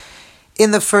In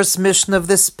the first mission of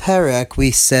this parak, we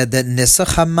said that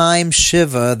Nisach HaMayim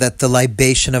Shiva, that the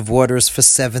libation of water is for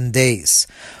 7 days.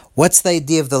 What's the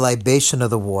idea of the libation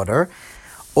of the water?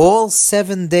 All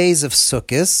 7 days of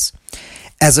Sukkot,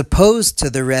 as opposed to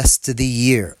the rest of the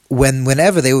year,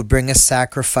 whenever they would bring a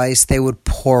sacrifice, they would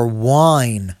pour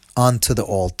wine onto the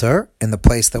altar in the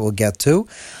place that we'll get to.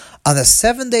 On the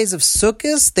 7 days of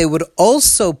Sukkot, they would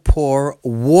also pour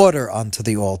water onto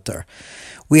the altar.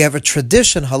 We have a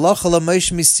tradition, Halacha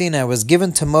LaMoshe Misinai, was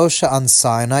given to Moshe on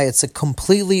Sinai. It's a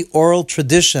completely oral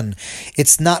tradition.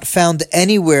 It's not found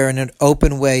anywhere in an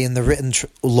open way in the written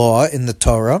law, in the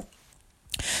Torah.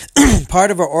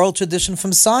 Part of our oral tradition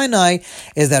from Sinai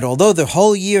is that although the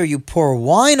whole year you pour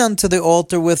wine onto the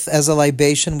altar as a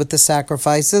libation with the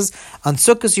sacrifices, on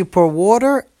Sukkot you pour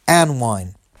water and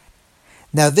wine.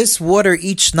 Now this water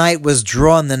each night was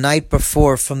drawn the night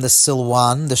before from the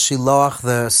Silwan, the Shiloach,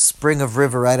 the spring of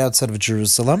river right outside of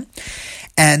Jerusalem.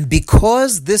 And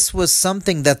because this was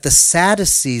something that the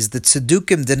Sadducees, the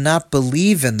Tzedukim, did not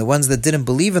believe in, the ones that didn't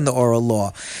believe in the oral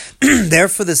law,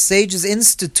 therefore the sages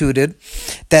instituted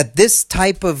that this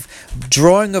type of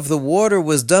drawing of the water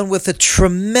was done with a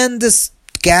tremendous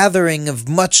gathering of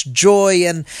much joy,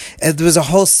 and there was a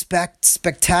whole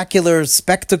spectacular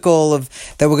spectacle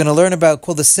that we're going to learn about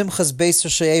called the Simchas Beis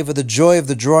She'eva, the joy of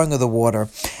the drawing of the water.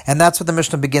 And that's what the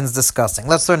Mishnah begins discussing.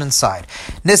 Let's learn inside.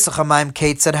 Nisach HaMayim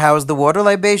Kate said, how is the water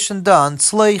libation done?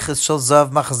 Tzloiches shel zav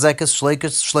machzekes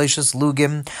shleishes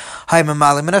lugim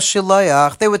haimamalim and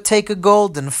ashilayach. They would take a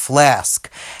golden flask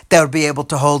that would be able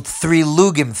to hold 3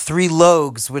 lugim, 3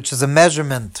 logs, which is a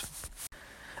measurement.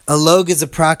 A log is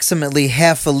approximately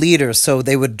half a liter, so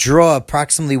they would draw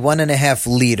approximately 1.5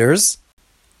 liters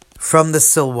from the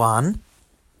Silwan.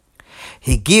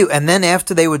 And then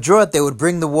after they would draw it, they would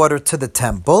bring the water to the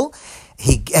temple.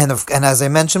 And as I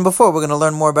mentioned before, we're going to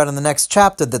learn more about in the next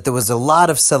chapter, that there was a lot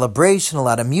of celebration, a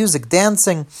lot of music,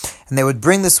 dancing, and they would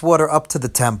bring this water up to the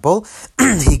temple.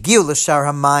 Higiu l'shar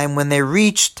hamayim, when they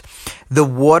reached the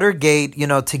water gate,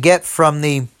 to get from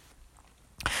the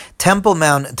Temple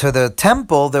Mount to the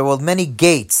temple, there were many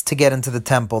gates to get into the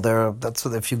temple.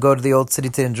 If you go to the old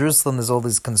city in Jerusalem, there's all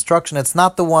these construction. It's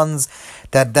not the ones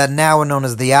that now are known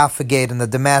as the Yafa Gate and the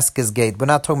Damascus Gate. We're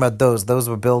not talking about those. Those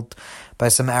were built by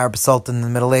some Arab sultan in the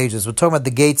Middle Ages. We're talking about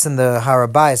the gates in the Har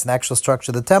HaBayis, an actual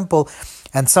structure of the temple,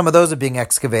 and some of those are being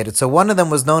excavated. So one of them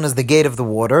was known as the Gate of the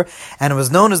Water, and it was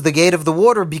known as the Gate of the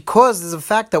Water because there's a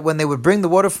fact that when they would bring the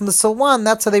water from the Silwan,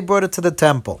 that's how they brought it to the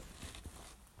temple.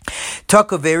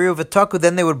 Taku veru v'taku,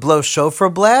 then they would blow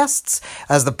shofar blasts,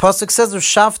 as the pasuk says,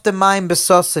 "Shavte mayim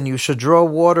besosan," you should draw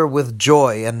water with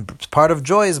joy, and part of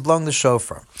joy is blowing the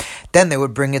shofar. Then they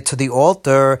would bring it to the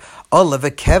altar, olav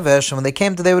kevesh, and when they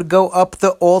came to, they would go up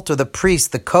the altar. The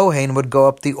priest, the kohen, would go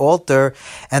up the altar,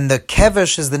 and the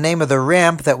kevesh is the name of the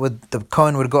ramp that the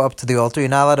kohen would go up to the altar. You're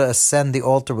not allowed to ascend the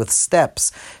altar with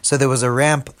steps, so there was a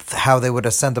ramp how they would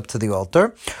ascend up to the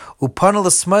altar. Upanal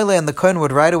l'smoile, and the kohen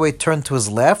would right away turn to his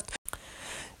left.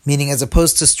 Meaning, as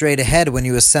opposed to straight ahead, when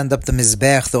you ascend up the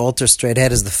Mizbech, the altar straight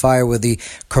ahead is the fire where the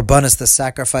korbanos, the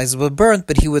sacrifices, were burnt,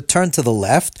 but he would turn to the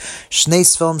left. Shnei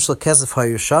sfelim shel kesef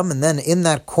hayusham, and then in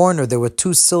that corner there were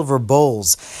 2 silver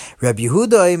bowls. Rabbi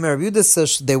Yehuda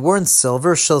says they weren't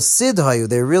silver, shel sid hayu,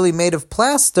 they were really made of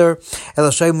plaster,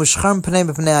 and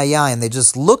they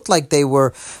just looked like they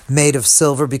were made of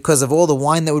silver because of all the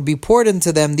wine that would be poured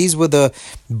into them. These were the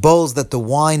bowls that the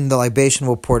libation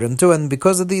were poured into, and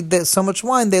because of so much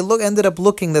wine, they ended up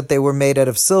looking that they were made out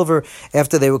of silver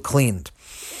after they were cleaned.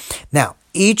 Now,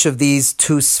 each of these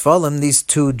 2 sfalim, these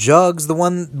 2 jugs, the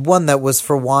one that was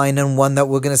for wine and one that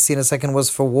we're going to see in a second was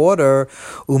for water,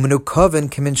 umenukoven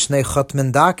kimin shnei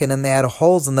chotmen daken, and they had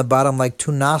holes in the bottom like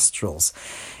 2 nostrils.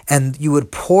 And you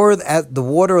would pour the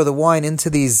water or the wine into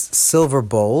these silver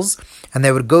bowls, and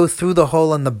they would go through the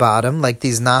hole in the bottom, like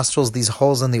these nostrils, these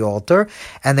holes in the altar,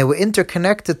 and they were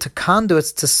interconnected to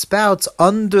conduits, to spouts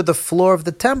under the floor of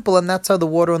the temple, and that's how the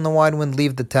water and the wine would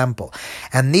leave the temple.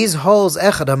 And these holes,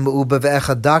 echad ha'me'uba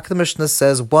ve'echad dak, the Mishnah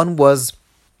says, one was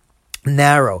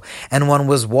narrow and one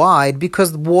was wide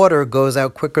because water goes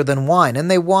out quicker than wine,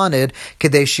 and they wanted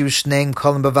that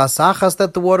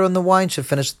the water and the wine should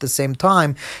finish at the same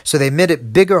time, so they made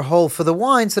it bigger hole for the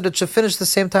wine so that it should finish the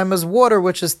same time as water,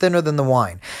 which is thinner than the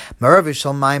wine. The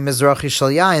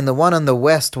one on the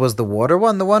west was the water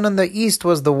one, the one on the east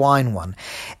was the wine one.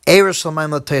 If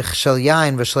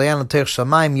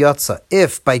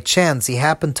by chance he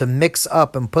happened to mix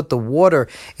up and put the water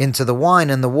into the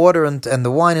wine and the water and the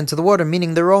wine into the water,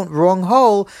 meaning the wrong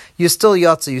hole, you still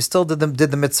yotza, you still did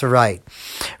the mitzvah right.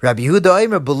 Rabbi Yehuda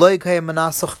Omer,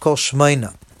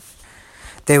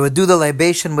 they would do the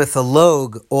libation with a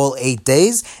log all 8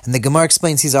 days. And the Gemara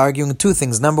explains he's arguing two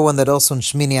things. Number one, that also in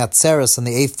Shmini Atzeres, on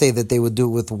the 8th day, that they would do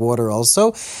it with water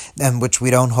also, and which we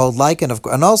don't hold like.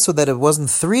 And also that it wasn't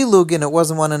 3 lugin, it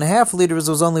wasn't 1.5 liters,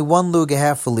 it was only 1 lug, a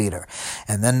half a liter.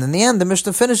 And then in the end, the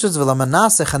Mishnah finishes with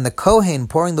Lamanasech and the Kohen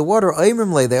pouring the water.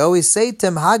 They always say to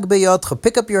him, Hag beyotcha,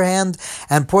 pick up your hand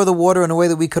and pour the water in a way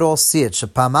that we could all see it.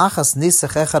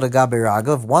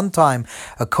 One time,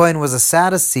 a Kohen was a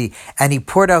Sadducee, and he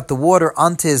poured out the water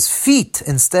onto his feet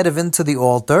instead of into the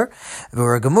altar,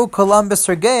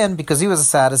 because he was a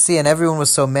Sadducee, and everyone was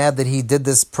so mad that he did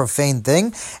this profane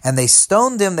thing, and they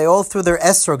stoned him. They all threw their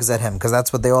esrogs at him, because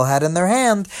that's what they all had in their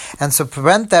hand. And so to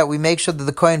prevent that, we make sure that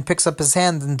the Kohen picks up his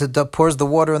hand and pours the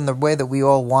water in the way that we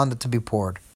all want it to be poured.